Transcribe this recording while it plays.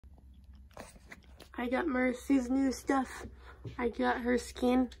I got Mercy's new stuff. I got her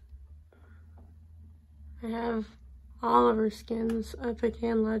skin. I have all of her skins, epic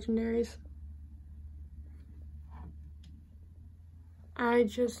and legendaries. I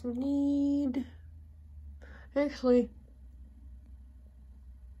just need, actually,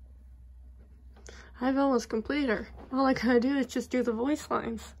 I've almost completed her. All I gotta do is just do the voice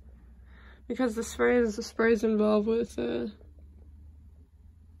lines. Because the sprays involved with,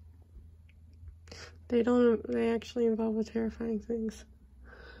 they actually involve with terrifying things.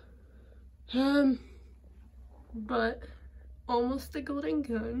 But almost the golden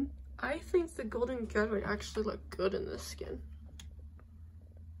gun. I think the golden gun would actually look good in this skin.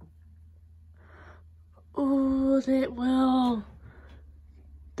 Oh, it will.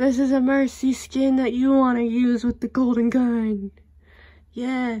 This is a Mercy skin that you want to use with the golden gun.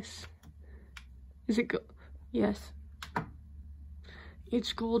 Yes. Is it gold? Yes.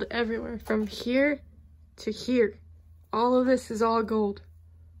 It's gold everywhere. From here to here. All of this is all gold.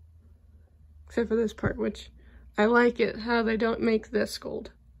 Except for this part, which I like it how they don't make this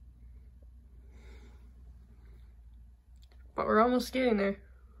gold. But we're almost getting there.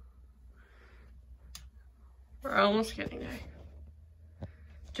 We're almost getting there.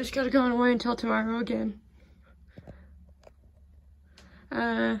 Just gotta go and wait until tomorrow again.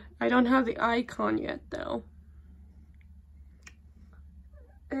 I don't have the icon yet though.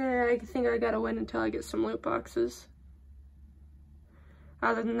 I think I gotta wait until I get some loot boxes.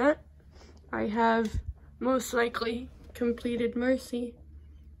 Other than that, I have most likely completed Mercy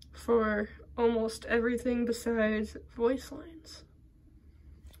for almost everything besides voice lines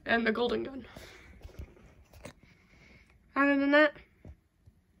and the golden gun. Other than that,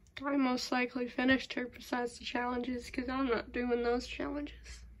 I most likely finished her besides the challenges because I'm not doing those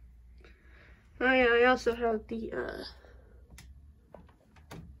challenges. Oh yeah, I also have the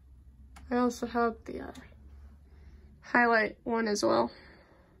highlight one as well.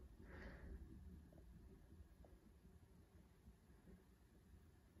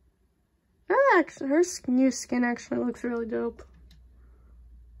 Her new skin actually looks really dope.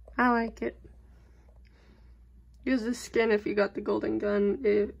 I like it. Use this skin if you got the golden gun,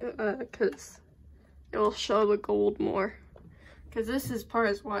 because it will show the gold more. Because this is part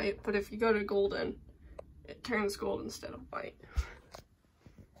is white, but if you go to golden, it turns gold instead of white.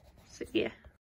 So yeah.